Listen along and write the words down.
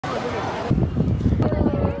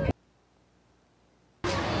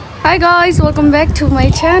Hi guys, welcome back to my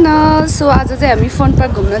channel. So आज चाहिँ हामी फन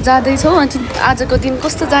पार्क घुम्न जाँदै छौं अनि आजको दिन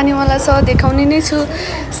कस्तो जाने वाला छ देखाउने नै छु.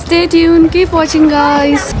 Stay tuned, keep watching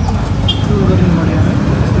guys.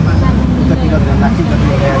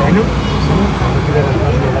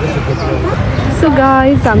 So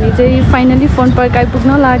guys, हामी चाहिँ फाइनली फन पार्क आइपुग्न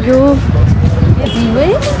लाग्यो.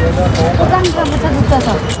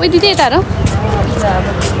 ओइ दिदी यता र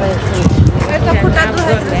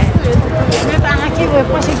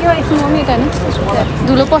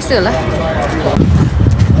धुलो पस्यो होला.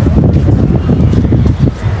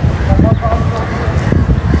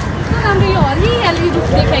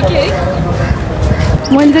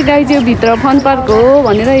 मैले चाहिँ गाई चाहिँ भित्र फन पार्क हो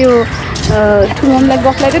भनेर यो ठुलोलाई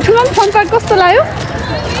गफ लाग्यो. ठुलो फन पार्क कस्तो लाग्यो?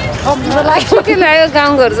 के लाग्यो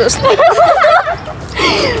गाउँघर जस्तो.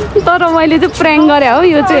 तर मैले चाहिँ प्र्याङ्क गरेँ हो.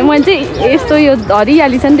 यो चाहिँ मैले चाहिँ यस्तो यो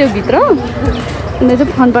हरियाली छ नि त्यो भित्र अन्त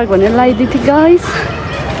चाहिँ फन पार्क भनेर लगाइदिएको थिएँ guys.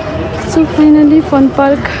 So finally fun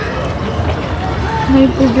park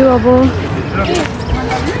आइपुग्यो. अब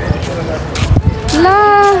ला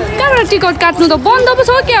कहाँबाट टिकट काट्नु त बन्द पो छ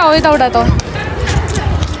क्या हो यताबाट त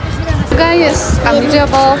गाइस. हामी चाहिँ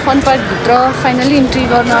अब फन पार्कभित्र फाइनली इन्ट्री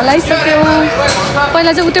गर्न लागिसक्यौँ.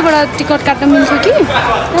 पहिला चाहिँ उतैबाट टिकट काट्न मिल्थ्यो कि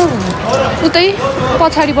उतै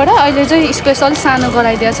पछाडिबाट. अहिले चाहिँ स्पेसल सानो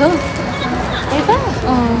गराइदिएको छ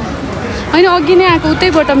होइन. अघि नै आएको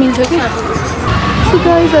उतैबाट मिल्थ्यो कि.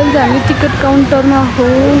 गाइस अहिले हामी टिकट काउन्टरमा हो.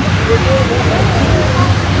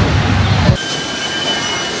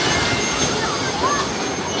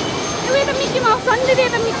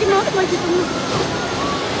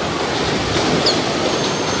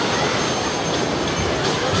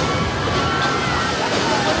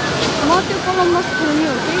 म त्यो कोलम्बस खोल्ने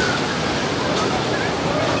हो कि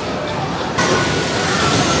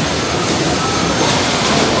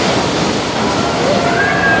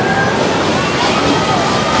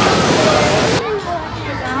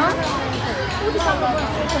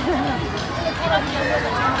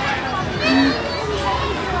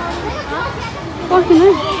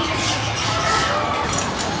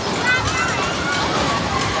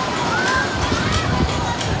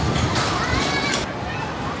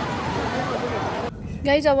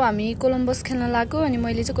गाइज. अब हामी कोलम्बस खेल्न लाग्यो अनि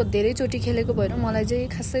मैले चाहिँ धेरैचोटि खेलेको भएर मलाई चाहिँ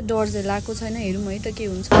खासै डर चाहिँ लागेको छैन. हेरौँ है त के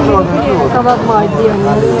हुन्छ.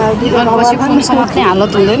 फोन समात्ने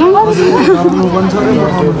हालत हुँदैन.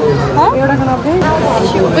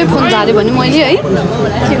 सबै फोन झाऱ्यो भने मैले है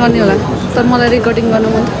के गर्ने होला. तर मलाई रेकर्डिङ गर्नु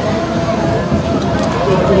मन.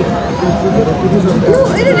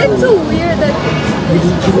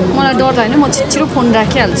 मलाई डर होइन. म छिटो फोन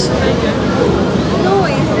राखिहाल्छु.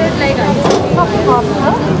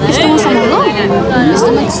 यस्तोमा समय ल.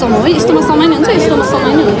 यस्तोमा समय है. यस्तोमा समय नै हुन्छ. यस्तोमा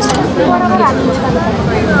समय नै हुन्छ.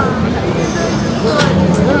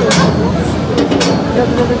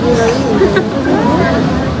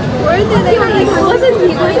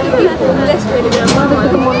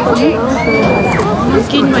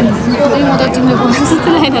 किनभने म त तिमीले बोल्नु जस्तो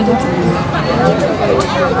लागिरहेको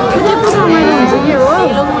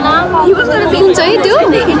हुन्छ है त्यो.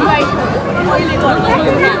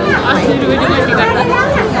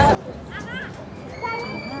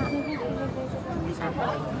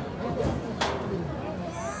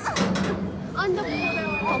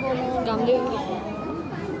 घामले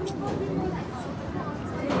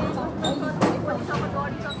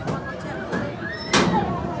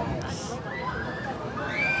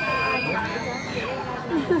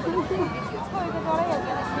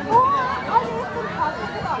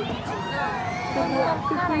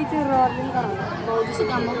जस्तो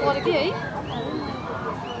घाममा पऱ्यो कि है.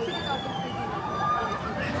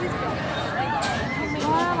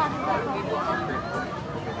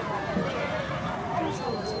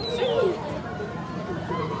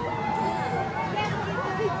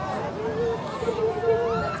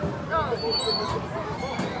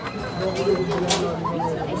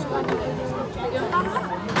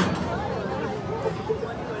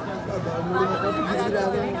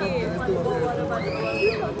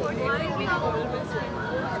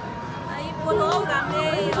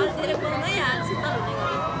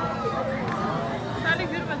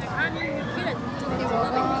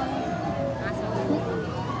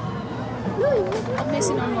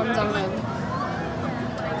 मेसिन अन गर्नु जानु लाग्यो.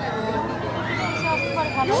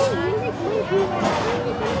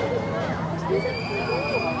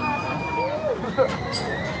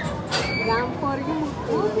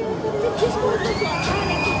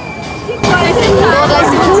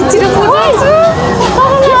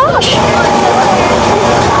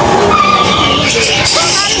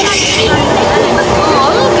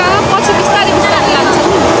 पछि बिस्तारै बिस्तारै लाग्छ.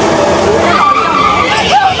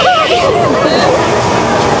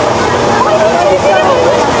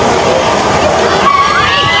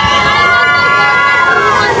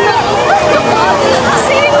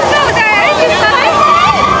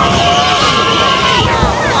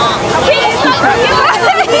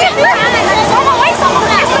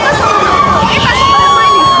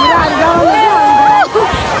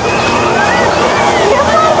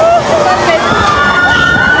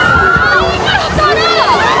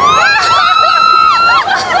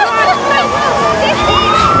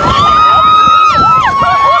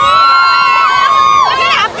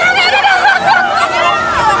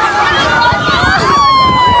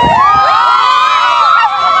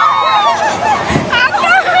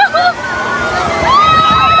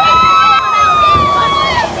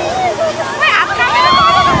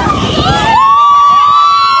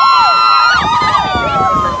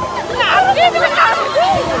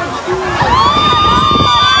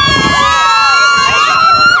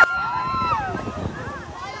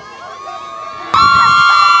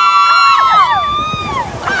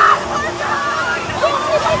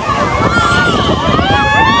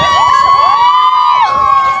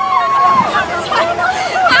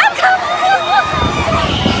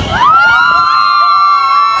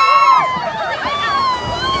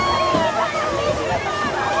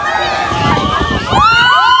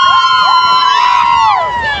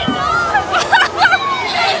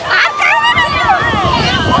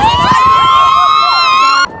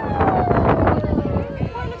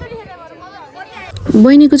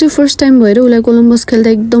 बहिनीको चाहिँ फर्स्ट टाइम भएर उसलाई कोलम्बस खेल्दा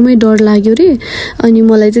एकदमै डर लाग्यो रे अनि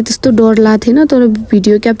मलाई चाहिँ त्यस्तो डर लागेन तर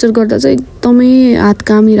भिडियो क्याप्चर गर्दा चाहिँ एकदमै हात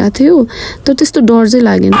कामिरहेको थियो तर त्यस्तो डर चाहिँ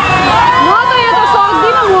लागेन। म त यो त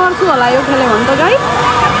सक्दिन मर्छु होला यो खेल्यो भने त गाइस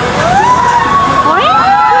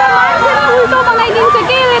उल्टो बनाइदिन्छ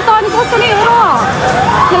के त अनि कसरी हो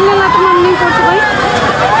खेल्नेलाई त मान्नै पर्छ भाइ।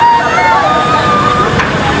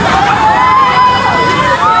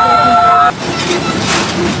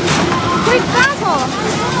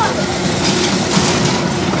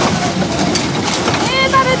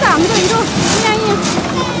 हाम्रो हिरो यहाँ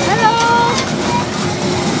हेलो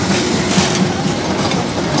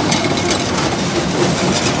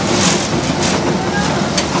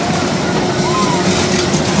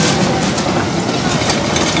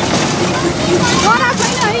गरा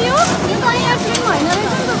छैन है यो त यहाँ फिल्म होइन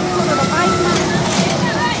रहेछ नि त बाइकमा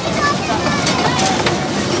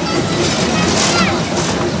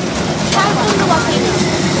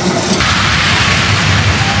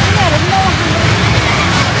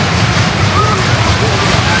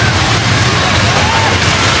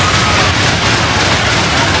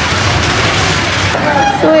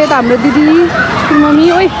सो यता हाम्रो दिदी मम्मी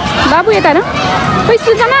ओइ बाबु यता हेर खोइ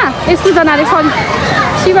सृजना ए सृजना अरे सरी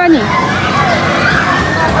शिवानी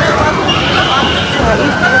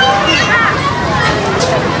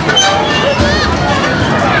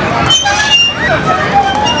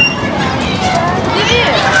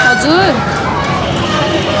हजुर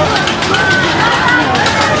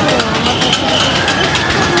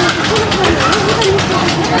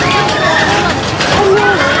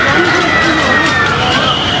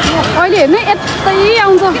अहिले हेर्नु यतै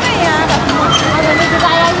आउँछ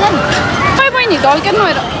खै बहिनी ढल्केन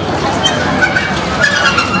हेर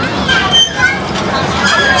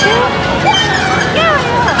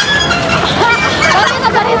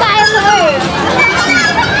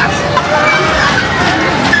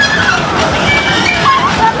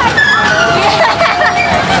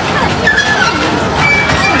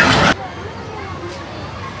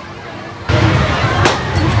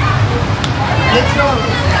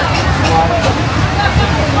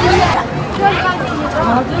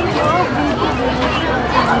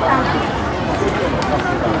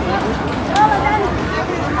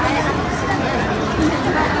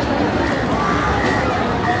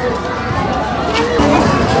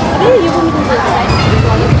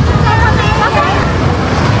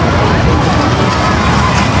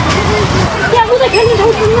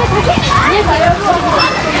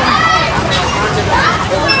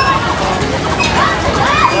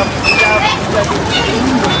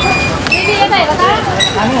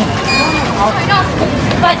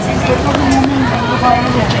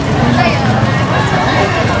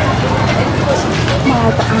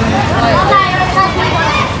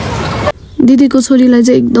दिदीको छोरीलाई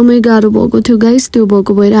चाहिँ एकदमै गाह्रो भएको थियो गाइस त्यो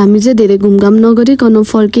भएको भएर हामी चाहिँ धेरै घुमघाम नगरिकन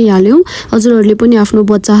फर्किहाल्यौँ। हजुरहरूले पनि आफ्नो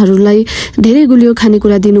बच्चाहरूलाई धेरै गुलियो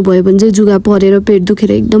खानेकुरा दिनुभयो भने चाहिँ जुगा परेर पेट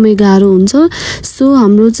दुखेर एकदमै गाह्रो हुन्छ। सो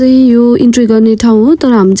हाम्रो चाहिँ यो इन्ट्री गर्ने ठाउँ हो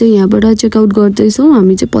तर हामी चाहिँ यहाँबाट चेकआउट गर्दैछौँ।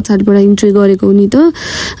 हामी चाहिँ पछाडिबाट इन्ट्री गरेको हो नि त।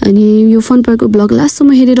 अनि यो फन पार्कको ब्लग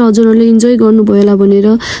लास्टसम्म हेरेर हजुरहरूले इन्जोय गर्नुभयो होला भनेर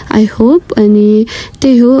आई होप। अनि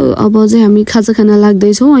त्यही हो अब चाहिँ हामी खाजा खाना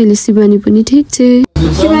लाग्दैछौँ। अहिले शिवानी पनि ठिक छ।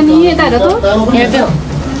 शिवानी यता हेर त हेर्दै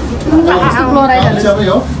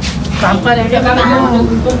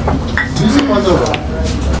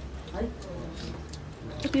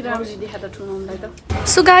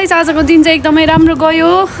सो गाइस आजको दिन चाहिँ एकदमै राम्रो गयो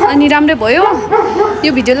अनि राम्रै भयो।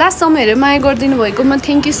 यो भिडियो लास्टसम्म हेरेर माया गरिदिनु भएकोमा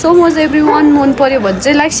thank you so much every one. मन पर्यो भने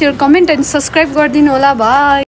चाहिँ like share comment and subscribe गरिदिनु होला। बाई।